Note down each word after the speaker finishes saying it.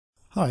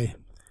Hi,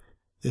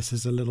 this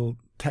is a little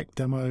tech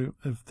demo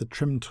of the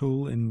trim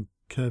tool in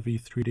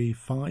Curvy 3D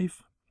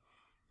 5.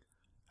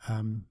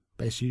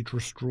 Basically you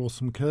just draw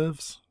some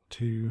curves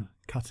to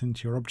cut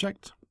into your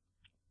object.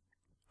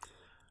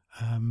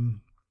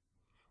 And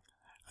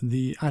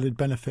the added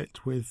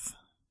benefit with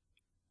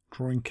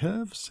drawing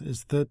curves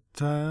is that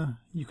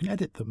you can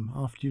edit them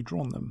after you've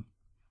drawn them.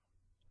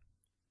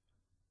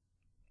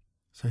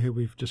 So here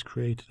we've just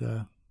created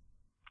a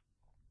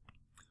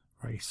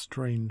very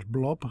strange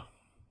blob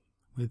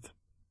with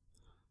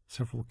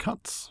several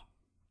cuts,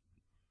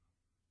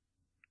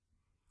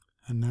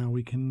 and now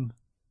we can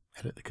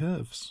edit the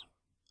curves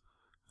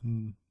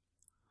and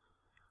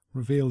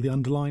reveal the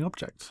underlying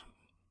object.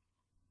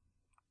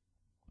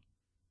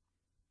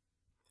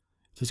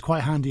 So it's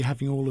quite handy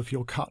having all of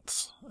your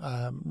cuts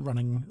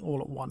running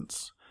all at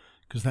once,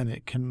 because then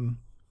it can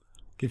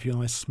give you a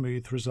nice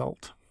smooth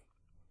result.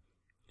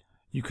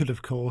 You could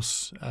of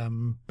course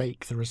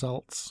bake the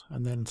results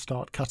and then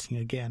start cutting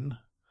again.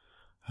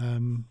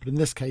 But in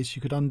this case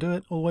you could undo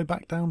it all the way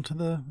back down to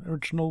the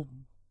original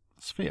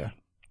sphere.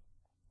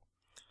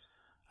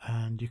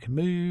 And you can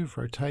move,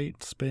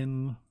 rotate,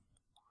 spin.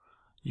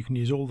 You can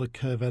use all the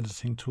curve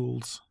editing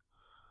tools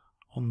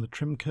on the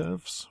trim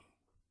curves.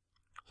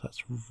 So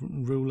that's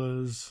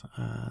rulers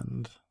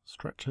and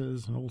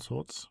stretchers and all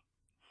sorts.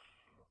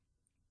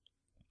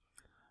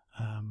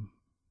 You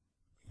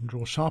can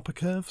draw sharper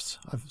curves.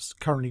 I've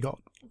currently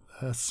got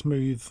a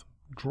smooth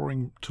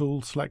drawing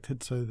tool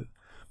selected so that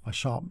my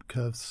sharp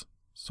curves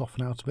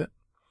soften out a bit.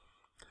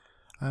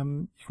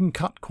 You can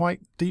cut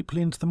quite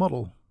deeply into the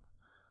model,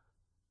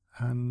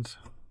 and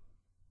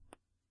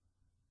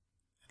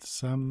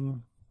it's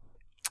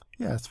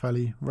it's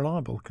fairly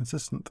reliable,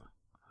 consistent.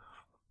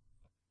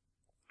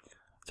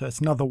 So it's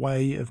another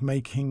way of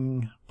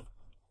making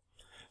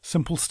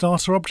simple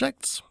starter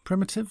objects,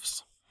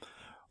 primitives,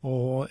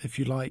 or if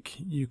you like,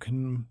 you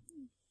can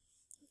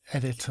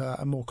edit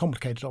a more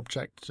complicated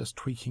object, just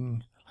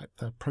tweaking like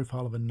the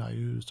profile of a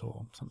nose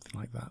or something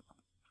like that.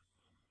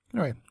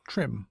 Anyway,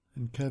 trim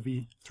in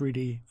Curvy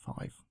 3D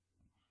 5.